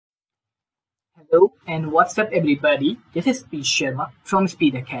Hello and what's up everybody, this is Speed Sharma from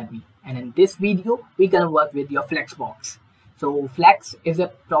Speed Academy, and in this video we're gonna work with your Flexbox. So Flex is a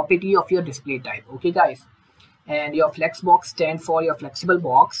property of your display type, okay guys, and your Flexbox stands for your flexible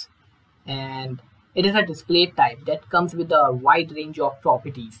box, and it is a display type that comes with a wide range of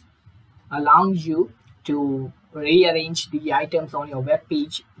properties, allowing you to rearrange the items on your web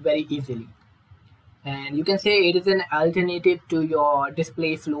page very easily. And you can say it is an alternative to your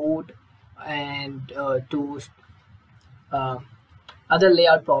display float and to uh, other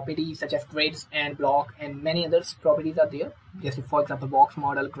layout properties such as grids and block, and many other properties are there, just for example box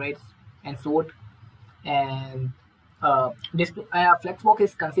model, grids and float. And display flexbox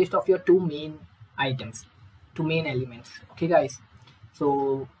is consist of your two main items, two main elements, okay guys.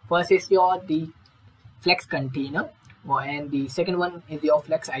 So first is your the flex container, and the second one is your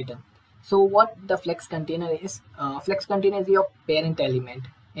flex item. So what the flex container is, flex container is your parent element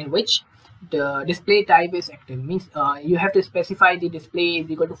in which the display type is active, means you have to specify the display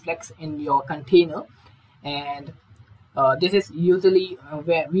is equal to flex in your container. And this is usually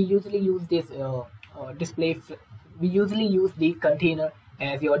where we usually use this we usually use the container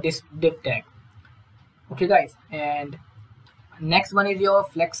as your div tag, okay guys. And next one is your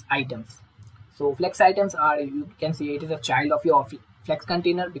flex items. So flex items are, you can see it is a child of your flex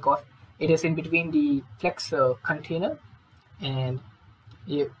container because it is in between the flex container, and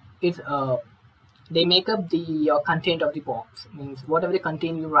they make up the content of the box, means whatever the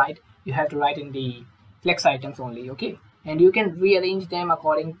content you write, you have to write in the flex items only, okay. And you can rearrange them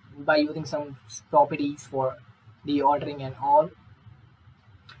according by using some properties for the ordering and all.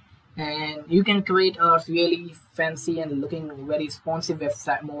 And you can create a really fancy and looking very responsive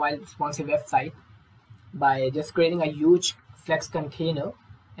website, mobile responsive website, by just creating a huge flex container.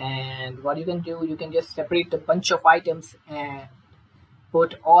 And what you can do, you can just separate a bunch of items and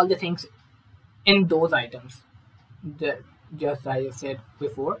put all the things in those items. Just I said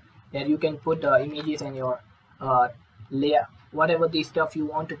before, that you can put images and your layer, whatever the stuff you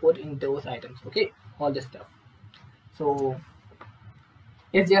want to put in those items, okay, all this stuff. So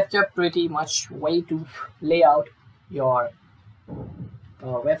it's just a pretty much way to lay out your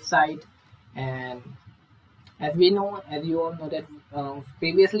website. And as you all know that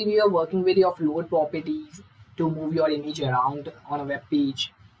previously we were working with your float properties to move your image around on a web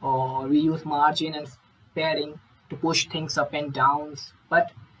page, or we use margin and pairing to push things up and downs,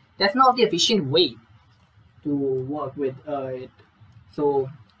 but that's not the efficient way to work with it. So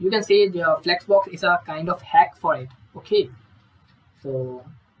you can say the Flexbox is a kind of hack for it, okay. So,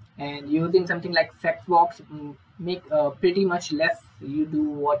 and using something like Flexbox make pretty much less, you do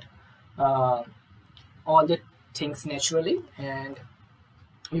what all the things naturally. And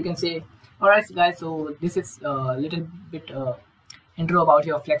you can say, all right guys, so this is a little bit intro about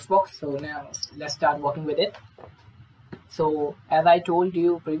your Flexbox. So now let's start working with it. So as I told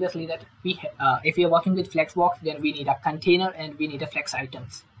you previously that if we are working with Flexbox, then we need a container and we need a flex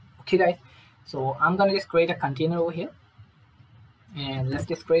items, okay guys. So I'm gonna just create a container over here, and let's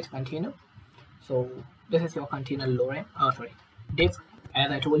just create a container. So this is your container lorem, div.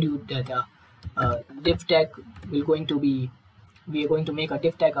 As I told you that div tag we are going to make a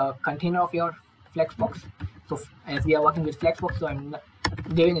div tag a container of your Flexbox. So as we are working with Flexbox, so I'm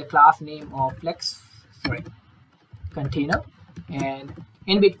giving a class name of container, and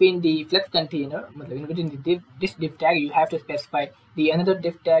in between the flex container, in between this div tag, you have to specify the another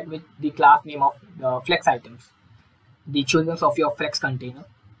div tag with the class name of flex items, the children of your flex container.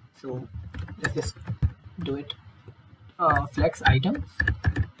 So let's just do it, flex items,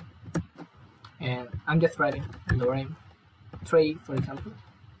 and I'm just writing lorem 3 for example.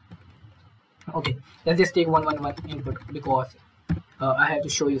 Okay, let's just take 111 input because I have to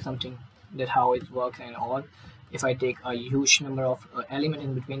show you something that how it works and all. If I take a huge number of elements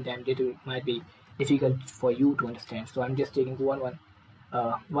in between them, it might be difficult for you to understand. So I'm just taking one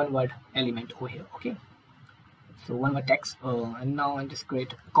word element over here, okay. So one word text, and now I'm just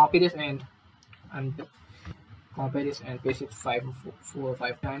copy this, and I'm just copy this and paste it 4 or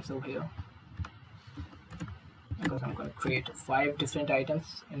 5 times over here, because I'm going to create 5 different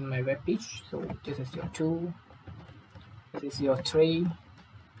items in my web page. So this is your 2, this is your 3,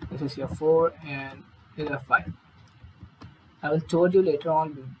 this is your 4, and this is a 5. I will told you later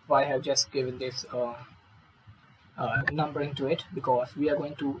on why I have just given this numbering to it, because we are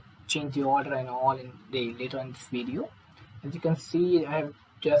going to change the order and all in the later in this video. As you can see, I have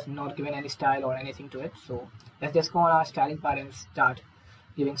just not given any style or anything to it. So let's just go on our styling part and start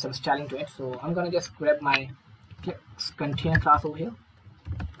giving some styling to it. So I'm gonna just grab my container class over here.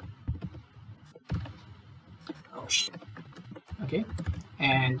 Oh shit. Okay,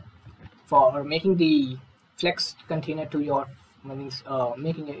 and for making the flex container to your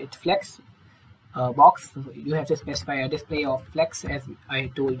making it flex box, you have to specify a display of flex, as I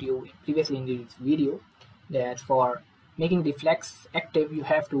told you previously in this video, that for making the flex active you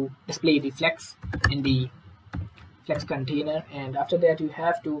have to display the flex in the flex container. And after that you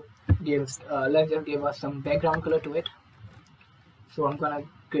have to give let's just give us some background color to it. So I'm gonna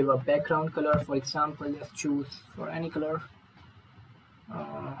give a background color. For example, let's choose for any color,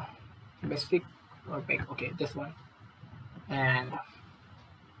 basic or big. Okay, this one. And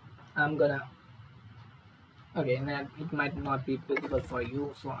I'm gonna, okay, and then it might not be visible for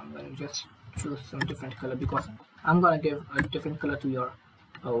you, so I'm gonna just choose some different color, because I'm gonna give a different color to your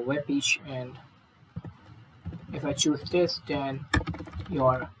web page. And if I choose this, then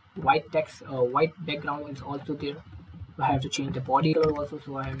your white text, white background is also there. I have to change the body color also,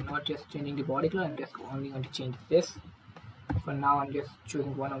 so I am not just changing the body color, I'm just only going to change this. For now I'm just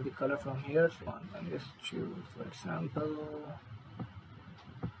choosing one of the color from here, so I'm going to just choose, for example,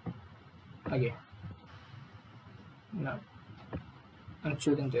 okay, no, I'm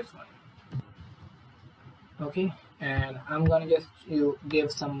choosing this one. Okay, and I'm gonna just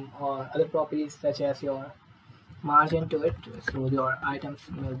give some other properties such as your margin to it, so your items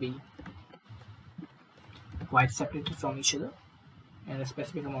will be quite separated from each other and a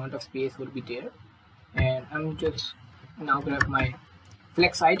specific amount of space will be there. And I'm just now grab my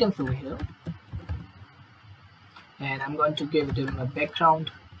flex items over here, and I'm going to give them a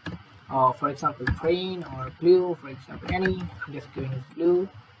background, for example green or blue, for example any. I'm just giving it blue,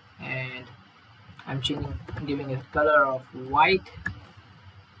 and I'm giving it a color of white.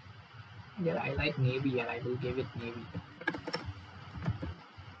 Yeah, I like navy, and I will give it navy.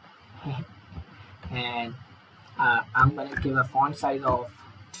 And I'm gonna give a font size of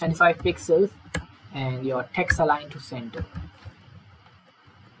 25 pixels and your text align to center.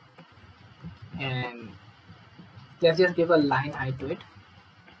 And let's just give a line height to it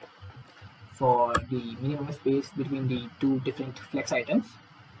for the minimum space between the two different flex items.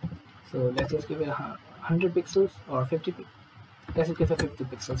 So let's just give it 100 pixels or 50. Let's just give it 50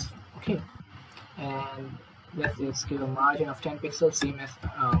 pixels. Okay, and let's just give a margin of 10 pixels, same as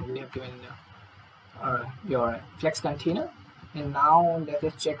we have given your flex container. And now let's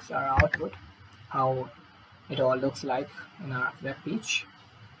just check our output, how it all looks like in our web page.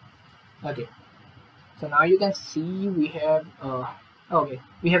 Okay, so now you can see we have okay,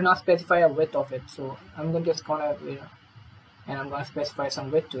 we have not specified a width of it, so I'm just gonna and I'm gonna specify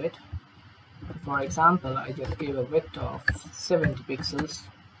some width to it. For example, I just gave a width of 70 pixels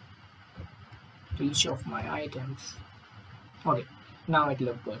to each of my items. Okay, now it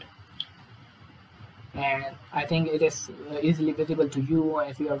looks good, and I think it is easily visible to you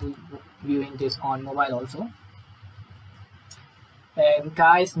if you are viewing this on mobile also. And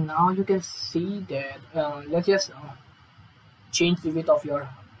guys, now you can see that let's just change the width of your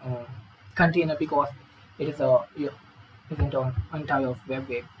container, because it is isn't on entire web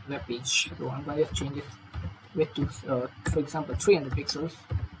page. So I'm going to just change this width to for example 300 pixels.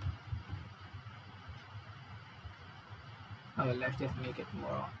 Let's just make it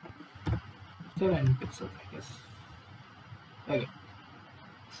more 700 pixels, I guess. Okay,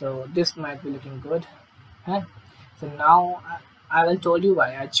 so this might be looking good, huh? So now I will tell you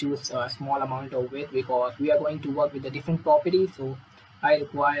why I choose a small amount of width, because we are going to work with a different property, so I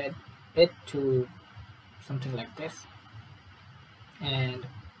required it to something like this. And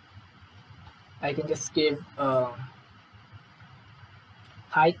I can just give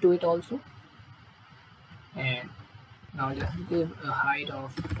height to it also, and now just give a height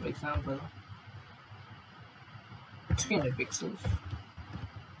of, for example, 300 pixels.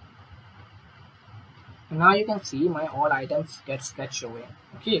 And now you can see my all items get stretched away.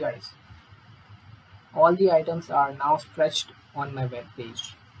 Okay guys, all the items are now stretched on my web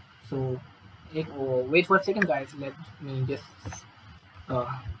page. So wait for a second guys, let me just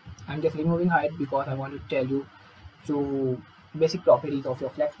I'm just removing height because I want to tell you two basic properties of your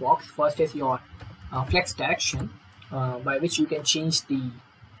Flexbox. First is your flex direction, by which you can change the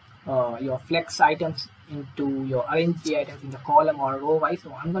your flex items into your arrange the items in the column or row wise.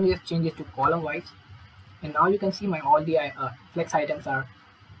 So I'm going to just change it to column wise, and now you can see my all the flex items are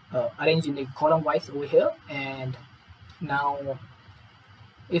arranged in the column wise over here. And now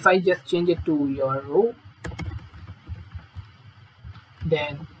if I just change it to your row,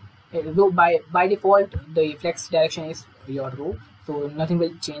 then by default the flex direction is your row, so nothing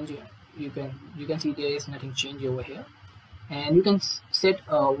will change. You can see there is nothing change over here. And you can set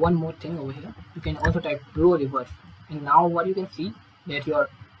one more thing over here. You can also type row reverse, and now what you can see that your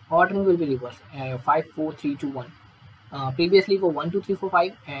ordering will be reversed, 5 4 3 2 1. previously for 1 2 3 4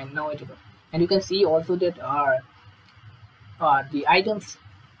 5, and now it is, and you can see also that our the items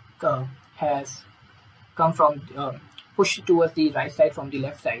has come from pushed towards the right side from the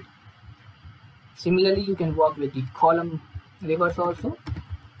left side. Similarly, you can work with the column reverse also.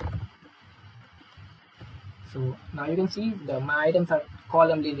 So now you can see my items are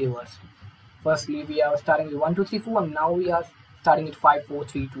columnly reversed. Firstly, we are starting with 1 2 3 4, and now we are starting with 5 4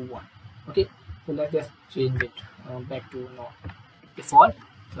 3 2 1. Okay, so let's just change it back to default.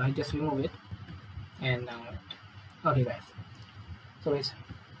 So I just remove it, and now okay guys, so it's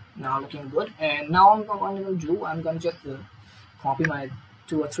now looking good. And now I'm going to do, I'm going to just copy my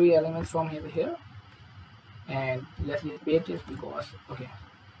 2 or 3 elements from here, and let's just paste this because okay,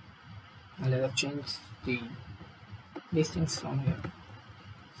 and let us change these things from here.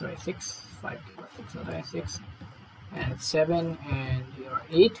 Sorry, 6 5 6 or 6 and 7 and here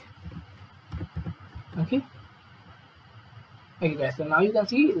 8. Okay guys, so now you can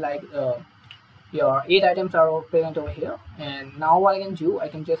see like your 8 items are present over here. And now what I can do, I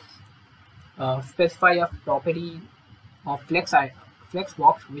can just specify a property of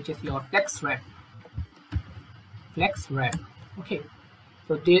flexbox, which is your flex wrap. Okay,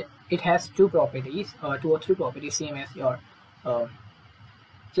 so it has 2 properties, 2 or 3 properties, same as your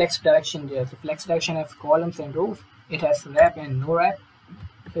flex direction. There's a flex direction has columns and rows. It has wrap and no wrap.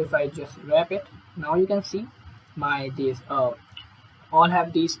 So if I just wrap it, now you can see these all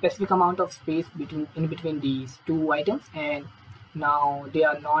have the specific amount of space in between these 2 items, and now they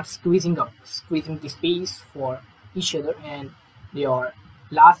are not squeezing the space for each other, and your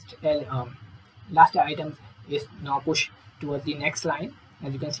last item is now pushed towards the next line,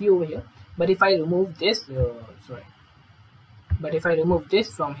 as you can see over here. But if I remove this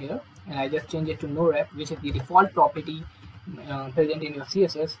from here and I just change it to no wrap, which is the default property present in your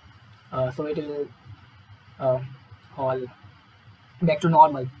CSS, so it will all back to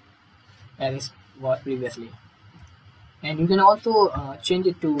normal as it was previously. And you can also change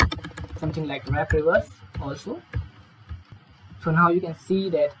it to something like wrap reverse also. So now you can see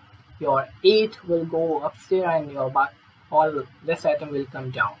that your 8 will go upstairs and your all rest item will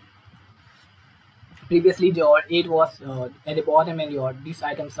come down. Previously your 8 was at the bottom and these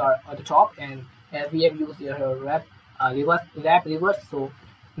items are at the top, and as we have used your wrap reverse, so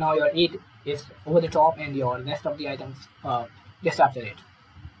now your 8 is over the top and your rest of the items just after it.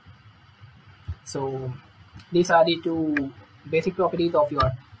 So these are the 2 basic properties of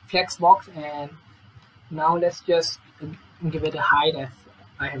your flexbox. And now let's just give it a height as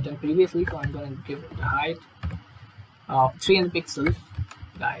I have done previously. So I'm going to give it a height of 300 pixels,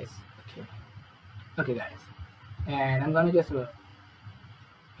 guys. Okay guys, and I'm gonna just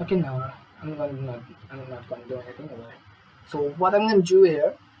okay, now I'm not gonna do anything about it. So what I'm gonna do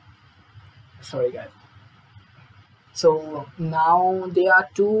here, sorry guys, so now there are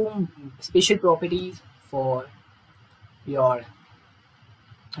 2 special properties for your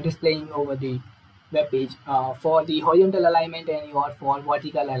displaying over the web page, for the horizontal alignment and for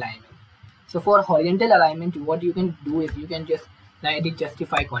vertical alignment. So for horizontal alignment, what you can do is you can just write the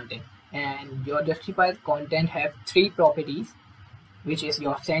justify content, and your justified content have 3 properties, which is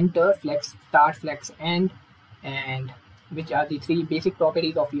your center, flex start, flex end, and which are the 3 basic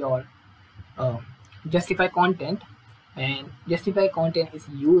properties of your justify content. And justify content is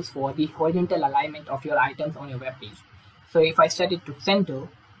used for the horizontal alignment of your items on your web page. So if I set it to center,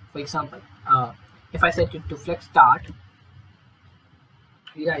 for example, if I set it to flex start,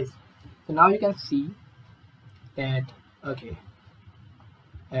 you guys, so now you can see that okay,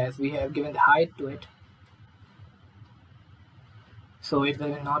 as we have given the height to it, so it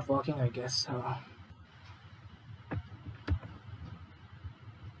will not working, I guess.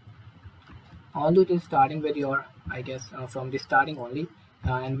 Although it is starting with your, I guess, from the starting only,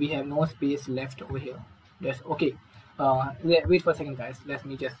 and we have no space left over here. That's okay. Wait for a second, guys. Let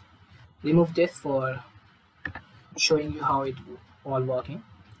me just remove this for showing you how it all working.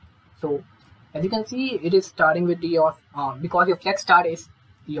 So as you can see, it is starting with your because your flex start is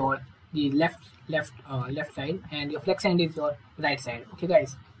the left side, and your flex end is your right side. Okay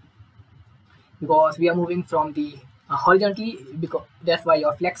guys, because we are moving from the horizontally, because that's why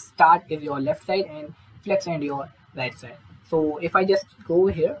your flex start is your left side and flex end your right side. So if I just go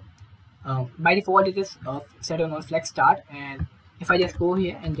here, by default it is set on flex start, and if I just go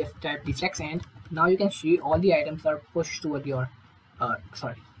here and just type the flex end, now you can see all the items are pushed toward your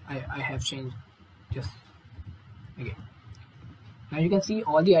sorry, I have changed just again. Now you can see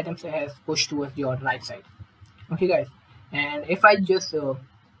all the items has pushed towards your right side. Okay guys, and if I just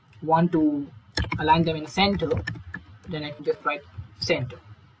want to align them in center, then I can just write center,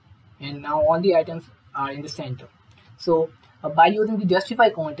 and now all the items are in the center. So by using the justify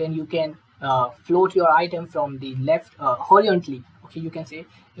content, you can float your item from the left horizontally. Okay, you can say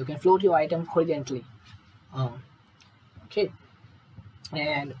you can float your item horizontally. Okay,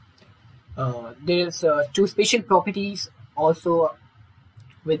 and there's two special properties also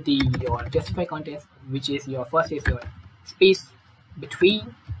with the your justify content, which is your first is your space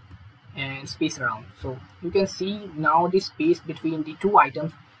between and space around. So you can see now the space between the two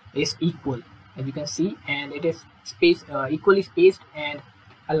items is equal, as you can see, and it is space equally spaced and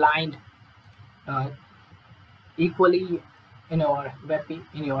aligned equally in your web page,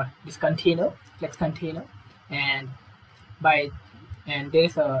 in your this container, flex container. And there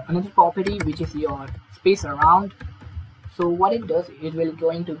is another property which is your space around. So what it does, it will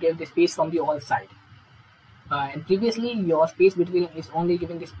going to give the space from the all side. And previously your space between is only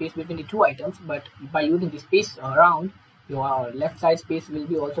giving the space between the two items, but by using the space around, your left side space will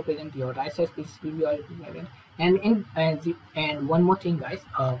be also present, your right side space will be also present. And one more thing, guys,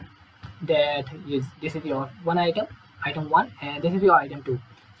 that is, this is your one item 1, and this is your item 2.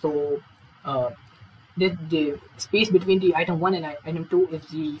 So the space between the item 1 and item 2 is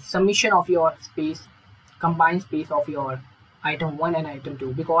the summation of your space, combined space of your item 1 and item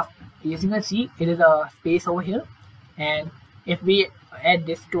 2, because as you can see it is a space over here, and if we add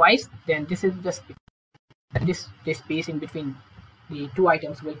this twice, then this is the space, this space in between the two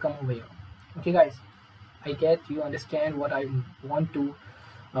items will come over here. Okay guys, I get you understand what I want to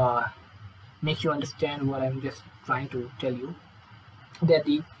make you understand what I'm just trying to tell you, that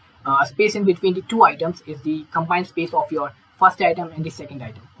the space in between the two items is the combined space of your first item and the second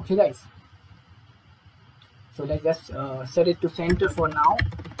item. Okay guys, so let's just set it to center for now.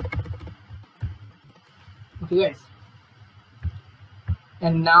 Okay guys,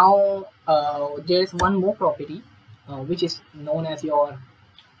 and now there is one more property which is known as your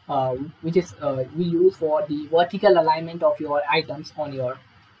we use for the vertical alignment of your items on your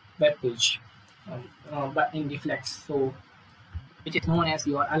web page, but in the Flex, so which is known as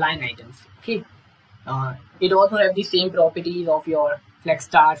your align items. Okay, it also have the same properties of your flex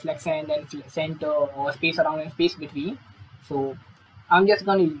start, flex end, and center, or space around and space between. So I'm just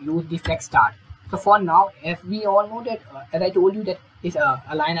going to use the flex start. So for now, as we all know that as I told you that this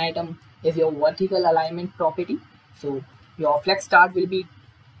align item is your vertical alignment property. So your flex start will be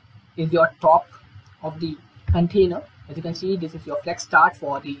is your top of the container. As you can see, this is your flex start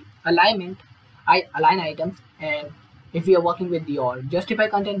for the alignment align items, and if you are working with your justify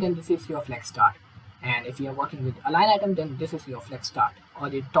content, then this is your flex start, and if you are working with align item, then this is your flex start, or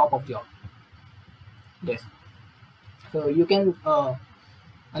the top of your this. So you can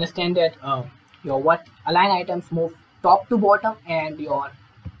understand that your what align items move top to bottom, and your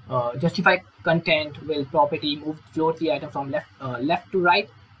justify content will property move float the item from left to right,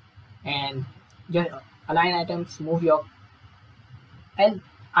 and align items move your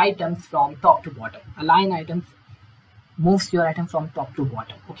items from top to bottom. Align items moves your item from top to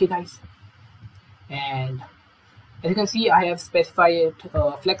bottom. Okay guys, and as you can see, I have specified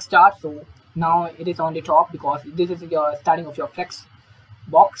flex start, so now it is on the top because this is your starting of your flex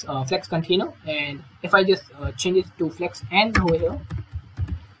box, flex container. And if I just change it to flex end over here,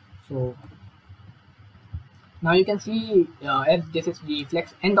 so now you can see as this is the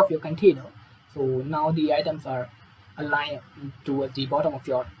flex end of your container, so now the items are aligned towards the bottom of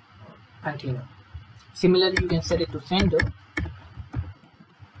your container. Similarly, you can set it to center,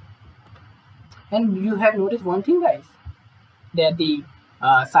 and you have noticed one thing guys, that the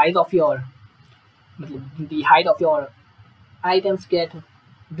size of your the height of your items get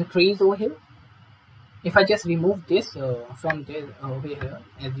decreased over here. If I just remove this from this over here,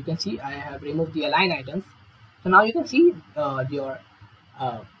 as you can see, I have removed the align items. So now you can see your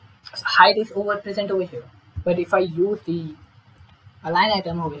height is present over here. But if I use the align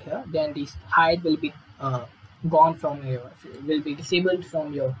item over here, then this height will be gone from here, will be disabled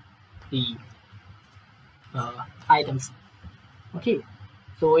from your the items. Okay,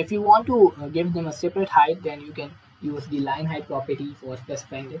 so if you want to give them a separate height, then you can use the line height property for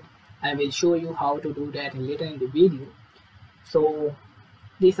specifying it. I will show you how to do that later in the video. So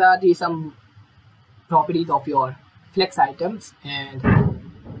these are some properties of your flex items, and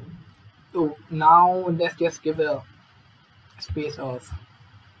so now let's just give a space of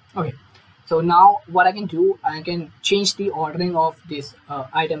okay. So now what I can do, I can change the ordering of these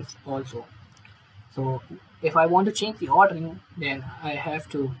items also. So if I want to change the ordering, then I have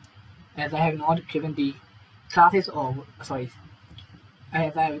to, as I have not given the classes, or sorry, I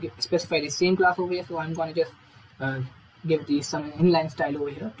have specified the same class over here, so I'm going to just give the some inline style over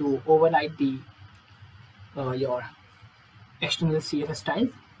here to override the your external CSS style.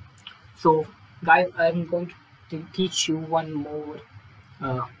 So guys, I'm going teach you one more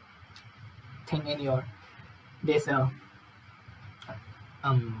thing in your this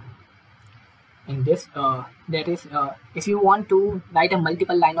um in this that is if you want to write a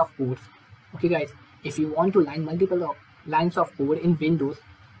multiple line of codes. Okay guys, if you want to line lines of code in Windows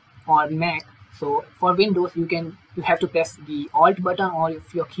or Mac, so for Windows you have to press the alt button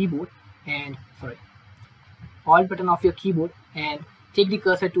of your keyboard and alt button of your keyboard and take the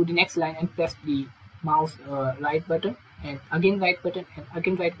cursor to the next line and press the mouse right button and again right button and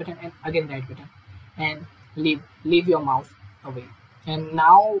again right button and again right button and leave your mouse away. And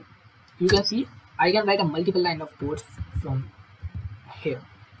now you can see I can write a multiple line of codes from here.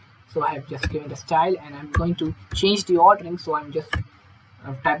 So I have just given the style and I'm going to change the ordering, so I'm just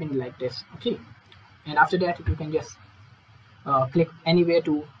typing like this. Okay, and after that you can just click anywhere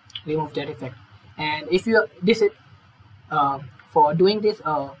to remove that effect. And if you for doing this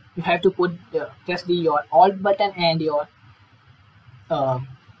you have to press your alt button and your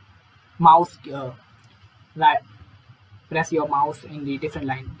mouse right, press your mouse in the different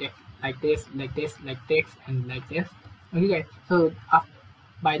line like this, and like this. Okay guys, so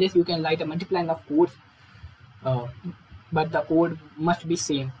by this you can write a multiple line of codes, but the code must be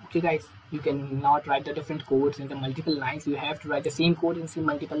same. Okay guys, you cannot write the different codes in the multiple lines. You have to write the same code in some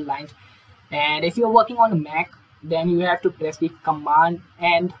multiple lines. And if you're working on a Mac, then you have to press the command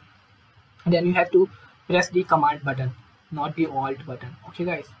and then you have to press the command button, not the alt button. Okay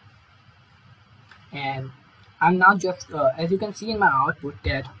guys, and I'm now just as you can see in my output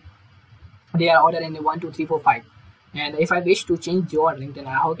that they are ordered in the 1 2 3 4 5. And if I wish to change the ordering, then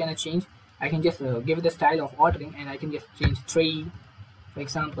how can I change? I can just give it the style of ordering, and I can just change 3 for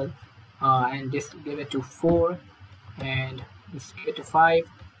example, and just give it to 4, and let's give it to 5,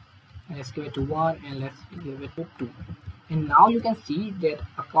 and let's give it to 1, and let's give it to 2. And now you can see that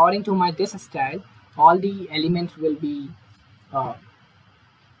according to my this style, all the elements will be all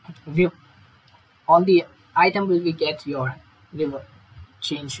the item will be get your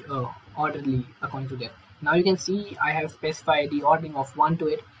change orderly according to that. Now you can see I have specified the ordering of 1 to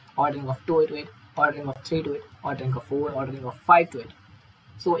it, ordering of 2 to it, ordering of 3 to it, ordering of 4, ordering of 5 to it.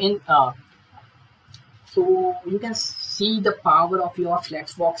 So in so you can see the power of your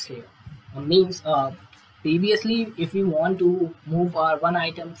Flexbox here. Means previously if we want to move our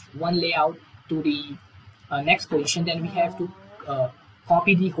one layout to the next position, then we have to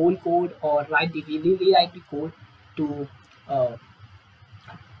copy the whole code or rewrite the code to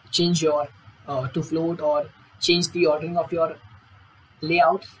change your to float or change the ordering of your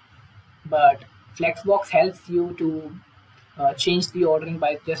layouts. But Flexbox helps you to change the ordering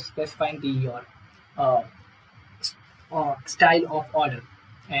by just specifying your style of order.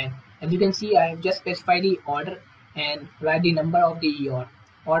 And as you can see, I have just specified the order and write the number of your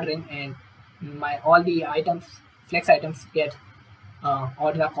ordering, and all the items, flex items, get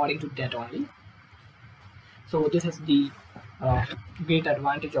ordered according to that only. So this is the great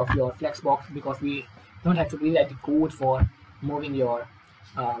advantage of your Flexbox, because we don't have to rewrite the code for moving your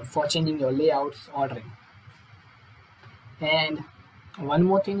for changing your layouts ordering. And one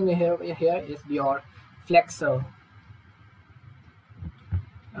more thing we have here is your flex start.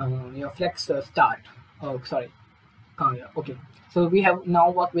 Okay, so we have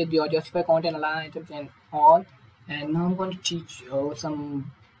now worked with your justify content, align items and all, and now I'm going to teach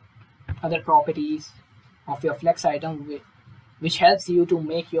some other properties of your flex item which helps you to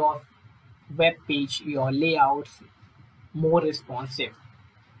make your web page, your layouts more responsive.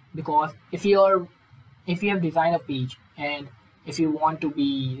 Because if you have designed a page and if you want to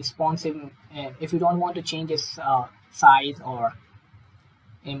be responsive, if you don't want to change its size, or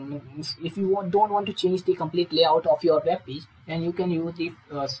if you don't want to change the complete layout of your web page, then you can use the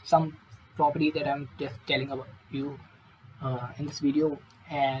some property that I'm just telling about you in this video,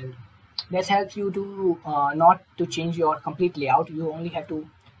 and that helps you to not to change your complete layout. You only have to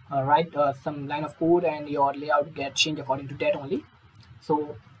write some line of code and your layout get changed according to that only.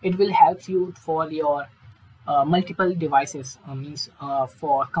 So it will help you for your multiple devices, means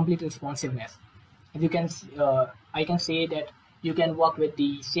for complete responsiveness. If you can I can say that you can work with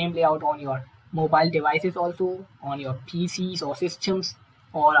the same layout on your mobile devices, also on your PCs or systems,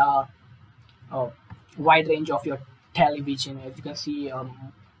 or a wide range of your television. As you can see,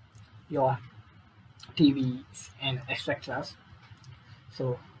 your TVs and etc.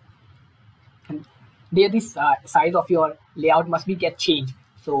 So there, this size of your layout must be get changed.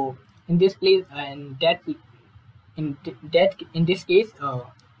 So in this place and that in this case,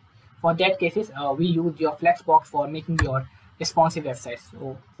 for that cases, we use your Flexbox for making your responsive websites.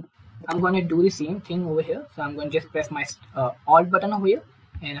 So I'm going to do the same thing over here. So I'm going to just press my alt button over here,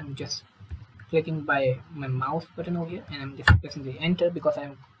 and I'm just clicking by my mouse button over here, and I'm just pressing the enter because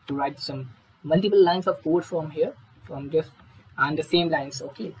I'm to write some multiple lines of code from here, from just on the same lines.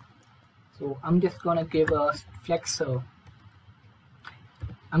 Okay, so I'm just gonna give a flex.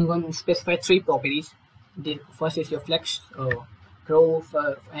 I'm going to specify three properties. The first is your flex, grow,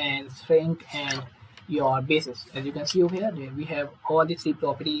 and shrink, and your basis. As you can see over here, we have all the three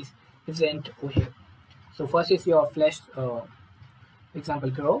properties present over here. So first is your flex, example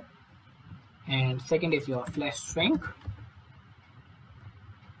grow, and second is your flex shrink,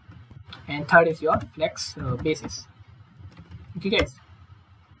 and third is your flex basis. Okay guys,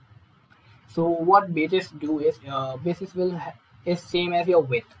 so what basis do is basis is same as your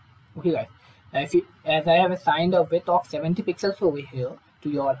width. Okay guys, as I have assigned a width of 70 pixels over here to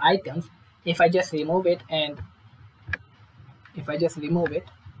your items, if I just remove it,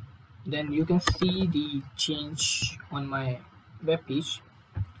 then you can see the change on my web page,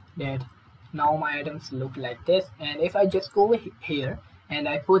 that now my items look like this. And if I just go here and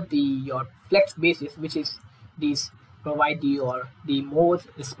I put your flex basis, which is these provide the most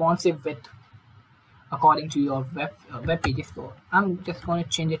responsive width according to your web pages. So I'm just going to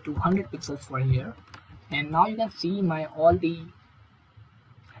change it to 100 pixels for here, and now you can see my all the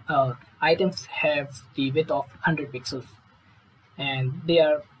items have the width of 100 pixels, and they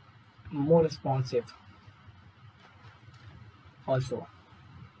are more responsive also.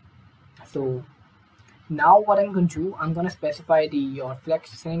 So now what I'm going to do, I'm going to specify your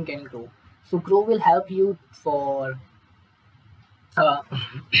flex, shrink, and grow. So grow will help you for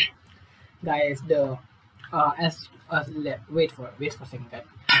guys, the wait for a second guys.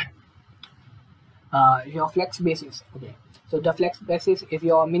 Your flex basis. Okay, so the flex basis is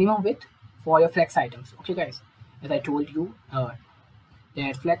your minimum width for your flex items. Okay guys, as I told you,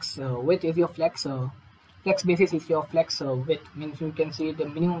 that flex width is your flex basis is your flex width, means you can see the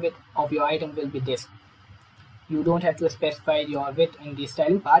minimum width of your item will be this. You don't have to specify your width in the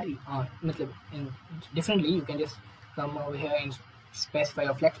styling part differently. You can just come over here and specify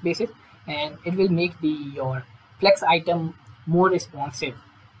your flex basis, and it will make your flex item more responsive.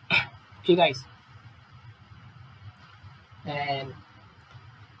 Okay guys, and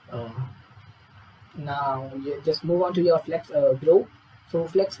now you just move on to your flex grow. So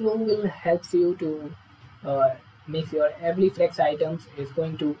flex grow will help you to make your every flex items is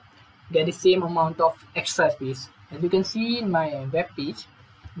going to get the same amount of extra space. As you can see in my web page,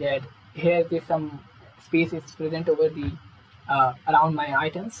 that here there's some space is present over the around my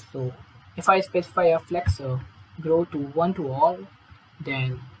items. So if I specify a flex grow to 1 to all,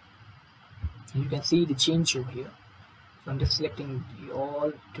 then you can see the change over here. So I'm just selecting the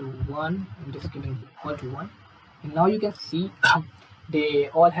all to 1, I'm just giving all to 1, and now you can see they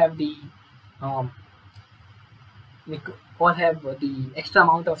all have the extra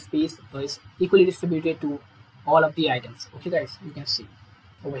amount of space is equally distributed to all of the items. Okay guys, you can see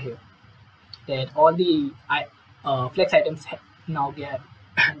over here that all the flex items now get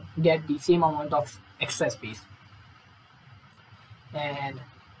the same amount of extra space. And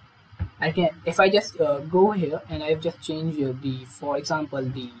I can, if I just go here and I've just changed for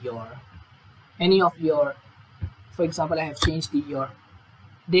example for example I have changed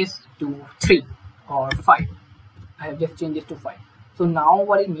this to 3 or 5. I have just changed this to 5. So now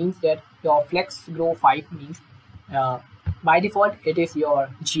what it means, that your flex grow 5 means by default it is your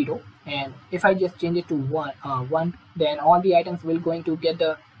 0, and if I just change it to 1, then all the items will going to get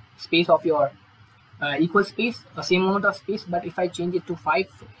the space of your equal space, same amount of space. But if I change it to 5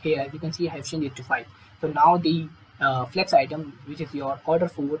 here, you can see I have changed it to 5. So now the flex item, which is your order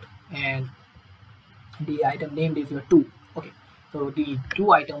 4, and the item named is your 2. Okay, so the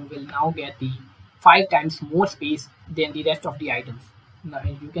 2 item will now get the 5 times more space than the rest of the items. Now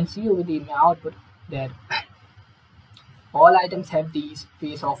you can see over the output that all items have the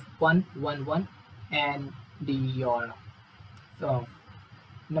space of 1 1 1, and your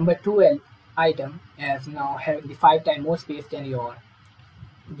number 12 item is now having the 5 times more space than your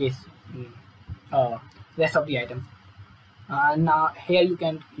rest of the items. Now here you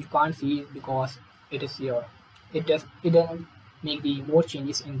can't see it because it doesn't make the more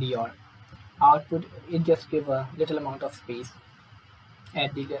changes in your output. It just give a little amount of space,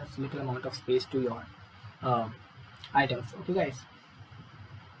 add the little amount of space to your items. Okay guys,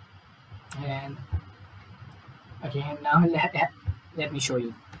 and again now let me show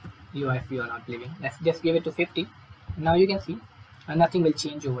you if you are not believing. Let's just give it to 50. Now you can see nothing will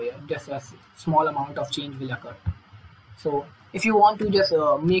change over here, just a small amount of change will occur. So if you want to just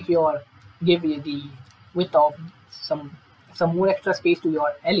give the width of some more extra space to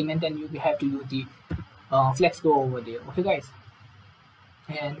your element, then you have to use the flex grow over there. Okay guys,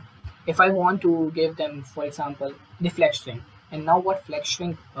 and if I want to give them, for example, the flex string, and now what flex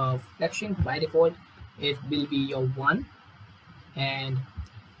string by default it will be your 1, and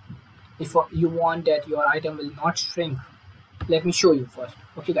if you want that your item will not shrink, let me show you first.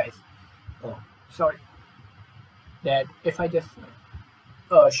 Okay guys, oh sorry, that if I just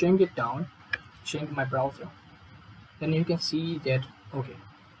shrink it down, shrink my browser, then you can see that okay,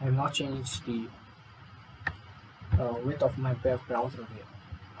 I have not changed the width of my web browser here.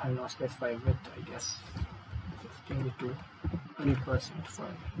 I will not specify width, I guess. Just change it to 100% for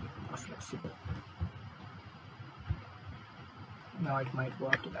more flexible. Now it might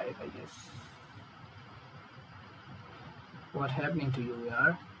work live, I guess. What happening to you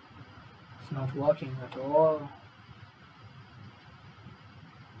here? It's not working at all.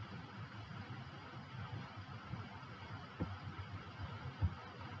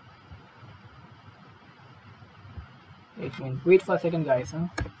 Wait for a second guys, huh?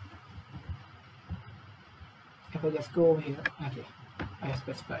 If I just go over here, okay, I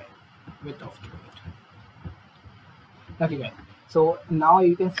specify width of 2. Okay guys, so now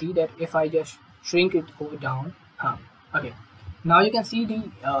you can see that if I just shrink it over down, okay, now you can see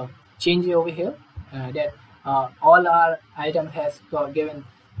the change over here, that all our item has got given.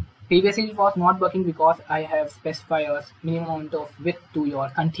 Previously it was not working because I have specified a minimum amount of width to your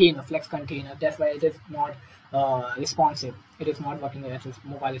container, flex container. That's why it is not responsive. It is not working as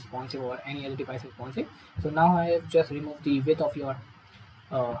mobile responsive or any other device responsive. So now I have just removed the width of your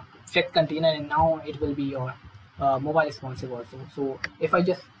flex container, and now it will be your mobile responsive also. So if I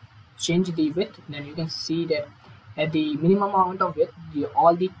just change the width, then you can see that at the minimum amount of width,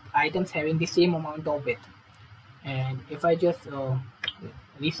 all the items having the same amount of width. And if I just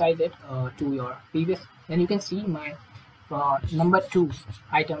resize it to your previous, then you can see my number 2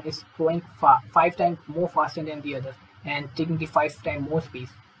 item is growing 5 times more faster than the other and taking the 5 times more space.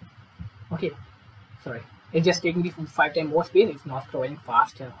 Okay, sorry, it's just taking the 5 times more space. It's not growing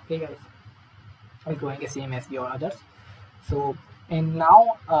faster. Okay guys, it's growing the same as your others. So, and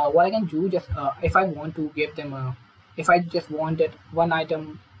now what I can do, just if I want to give them if I just want that one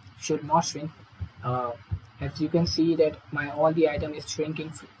item should not shrink, as you can see that all the item is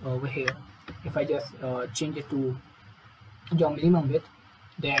shrinking over here. If I just change it to your minimum width,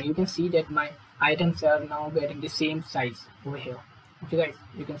 then you can see that my items are now getting the same size over here. Okay guys,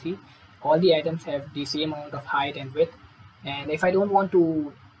 you can see all the items have the same amount of height and width. And if I don't want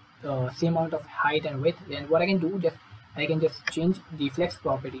to same amount of height and width, then what I can do, I can just change the flex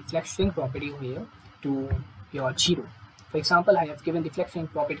shrink property over here to your 0. For example, I have given the flex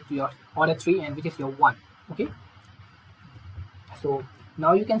shrink property to your order 3, and which is your 1. Okay, so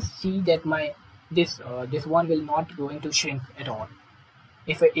now you can see that my this one will not going to shrink at all.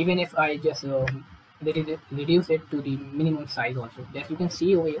 Even if I just reduce it to the minimum size also, that you can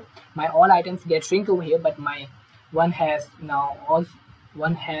see over here, my all items get shrink over here, but my one has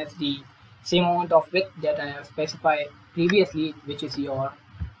the same amount of width that I have specified previously, which is your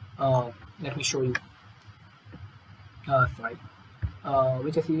let me show you,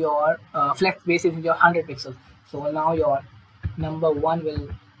 which is your flex base is your 100 pixels. So now your number 1 will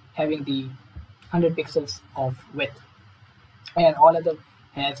having the 100 pixels of width, and all other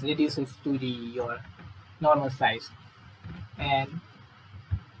has reduces to your normal size. And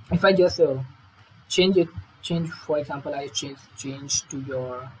if I just change, for example, I change to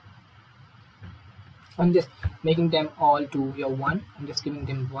your, I'm just making them all to your 1. I'm just giving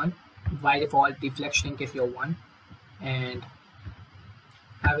them 1. By default the flex shrink is your 1, and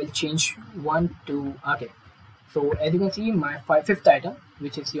I will change 1 to, okay, so as you can see my 5th item,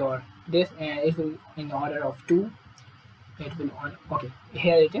 which is your this, and it will in order of 2, it will on, okay,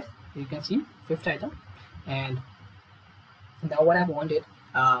 here it is, you can see 5th item. And now what I wanted,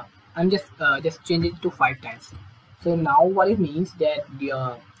 I'm just change it to 5 times. So now what it means that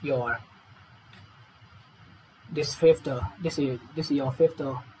your this is your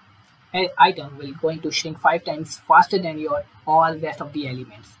 5th item will going to shrink 5 times faster than your all rest of the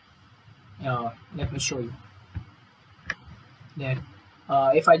elements. Let me show you that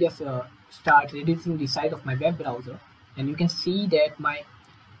if I just start reducing the size of my web browser, and you can see that my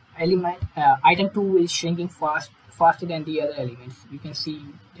element item 2 is shrinking faster than the other elements. You can see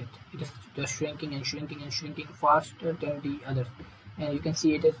that it is just shrinking and shrinking and shrinking faster than the others, and you can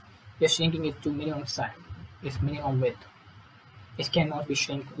see it is just shrinking it to minimum size, its minimum width. It cannot be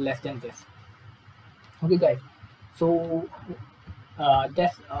shrink less than this. Okay guys, so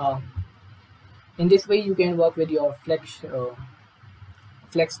that's in this way you can work with your flex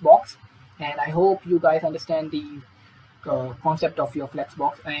box, and I hope you guys understand the concept of your flex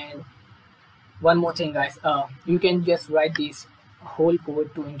box. And one more thing guys, you can just write these whole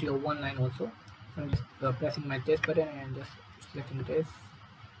code to into your one line also. So I'm just pressing my test button and just selecting this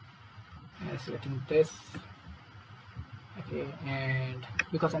and selecting this. Okay, and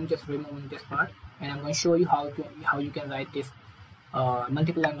because I'm just removing this part, and I'm going to show you how you can write this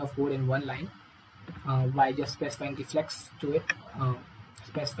multiple line of code in one line by just specifying the flex to it.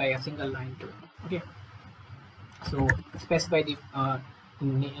 Specify a single line to it. Okay, so specify the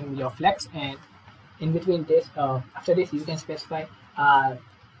name your flex, and in between this, after this, you can specify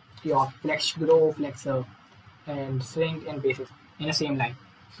your flex grow, flex and shrink and basis in the same line.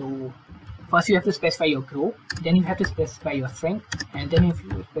 So first you have to specify your grow, then you have to specify your shrink, and then you have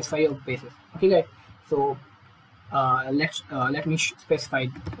to specify your basis. Okay guys, so let me specify.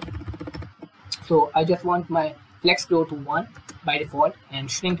 So I just want my flex grow to 1 by default and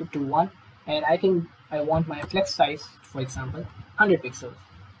shrink it to 1, and I want my flex size, for example, 100 pixels.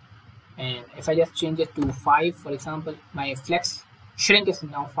 And if I just change it to 5, for example, my flex shrink is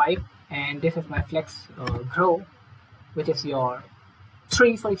now 5, and this is my flex grow, which is your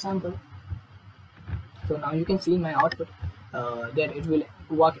 3, for example. So now you can see in my output that it will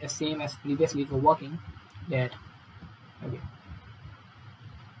work as same as previously it was working. That okay,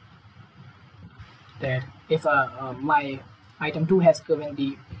 that if my item 2 has given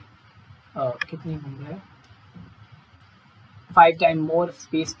the 5 times more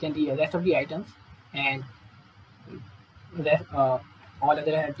space than the rest of the items, and that all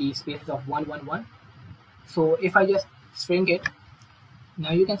other have the spaces of 1 1 1. So if I just shrink it,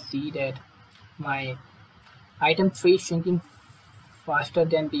 now you can see that my item 3 is shrinking faster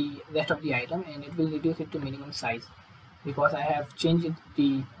than the rest of the item, and it will reduce it to minimum size because I have changed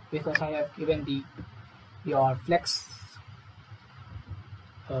because I have given your flex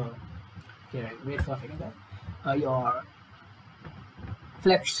here, wait for a second guys, your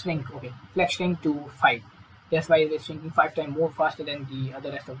flex shrink, okay, flex shrink to 5. That's why it is shrinking 5 times more faster than the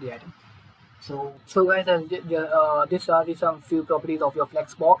other rest of the item. So guys, these are some few properties of your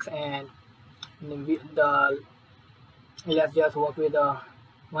flex box, and let's just work with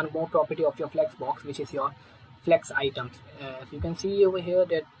one more property of your flex box, which is your flex items. As you can see over here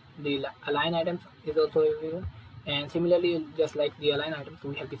that the align items is also over here, and similarly, just like the align items,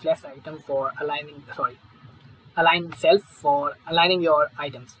 we have the flex item for align self for aligning your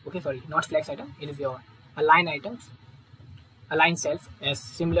items. Okay, sorry, not flex item, it is your align items, align self, as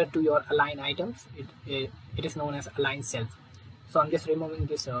similar to your align items, it is known as align self. So I'm just removing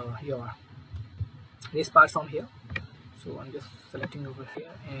this this part from here. So I'm just selecting over here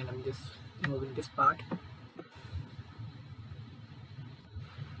and I'm just removing this part,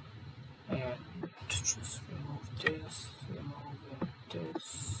 and just remove this,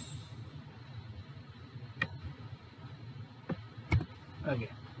 okay.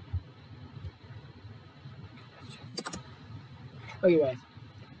 Okay guys,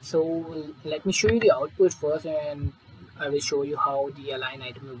 so let me show you the output first, and I will show you how the align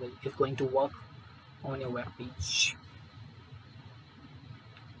item is going to work on your web page.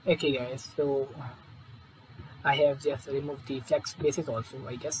 Okay guys, so I have just removed the flex basis also,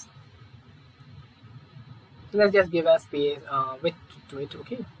 I guess. So let's just give a space width to it.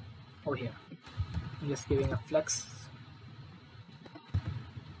 Okay, over here I'm just giving a flex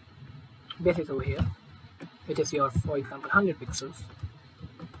basis over here, which is your, for example, 100 pixels.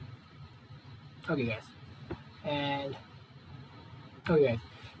 Okay guys, and okay guys,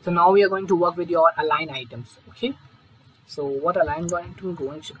 so now we are going to work with your align items. Okay, so what align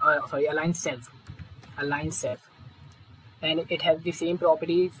align self, and it has the same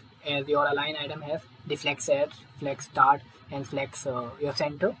properties as your align item has: the flex edge, flex start, and flex your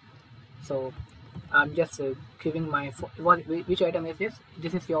center. So I'm just giving my which item is this?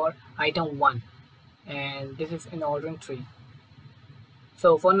 This is your item 1, and this is in ordering 3.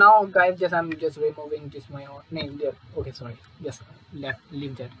 So for now guys, I'm just removing this my name there. Okay, sorry, just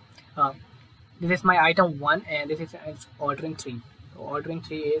leave that. This is my item 1, and this is ordering 3. So ordering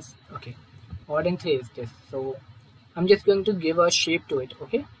 3 is okay. Ordering 3 is this. So I'm just going to give a shape to it.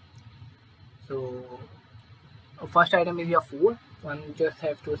 Okay. So first item is your 4. One just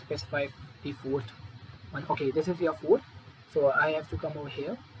have to specify the 4th one. Okay, this is your 4th. So I have to come over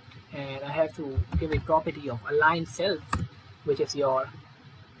here, and I have to give a property of align self, which is your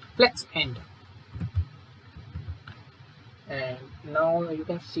flex end. And now you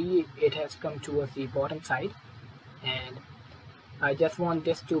can see it has come towards the bottom side, and I just want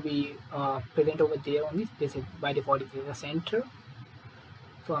this to be present over there only. This is by default, it is a center,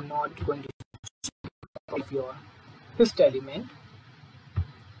 so I'm not going to of your fifth element.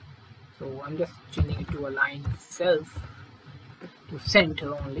 So I'm just changing it to align self to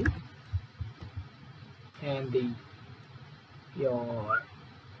center only, and the your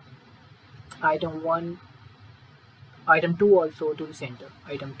item 1, item 2 also to the center.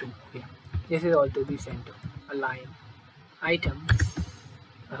 Item 2, okay, this is all to the center. Align items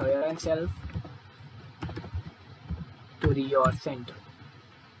here and self to the your center,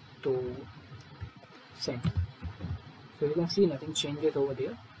 to center. So you can see nothing changes over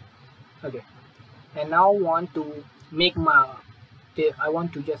there. Okay, and now want to make I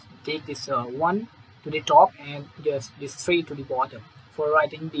want to just take this 1 to the top and just this 3 to the bottom for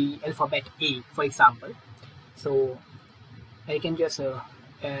writing the alphabet A, for example. So I can just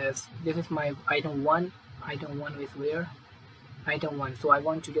as this is my item 1. Item 1 is where? Item 1. So I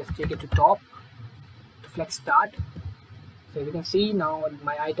want to just take it to top to flex start. So you can see now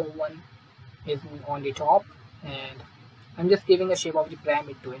my item 1 is on the top, and I'm just giving a shape of the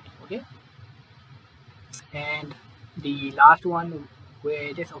pyramid to it. Okay, and the last one where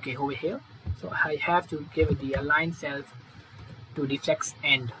it is, okay, over here. So I have to give it the align self to the flex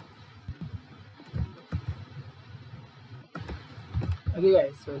end. Okay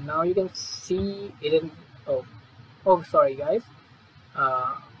guys, so now you can see it in, oh sorry guys,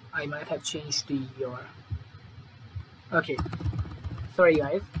 I might have changed the okay, sorry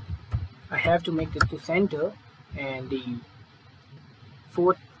guys, I have to make this to center, and the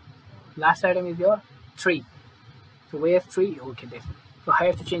fourth last item is your 3. So where's 3? Okay, this. So I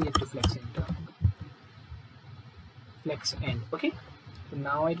have to change it to flex center, flex end. Okay, so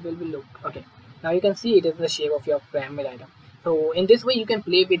now it will be look okay. Now you can see it is the shape of your pyramid item. So in this way you can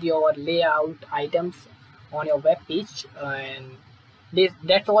play with your layout items on your web page, and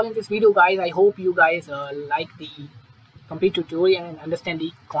that's all in this video guys. I hope you guys like the complete tutorial and understand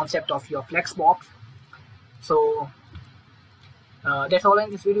the concept of your Flexbox. So that's all in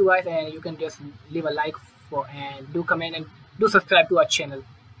this video guys, and you can just leave a like for and do comment and do subscribe to our channel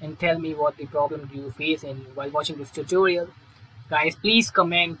and tell me what the problem do you face in while watching this tutorial. Guys, please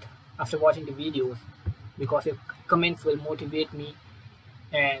comment after watching the videos, because your comments will motivate me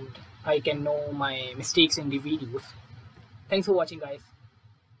and I can know my mistakes in the videos. Thanks for watching guys.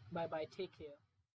 Bye bye, take care.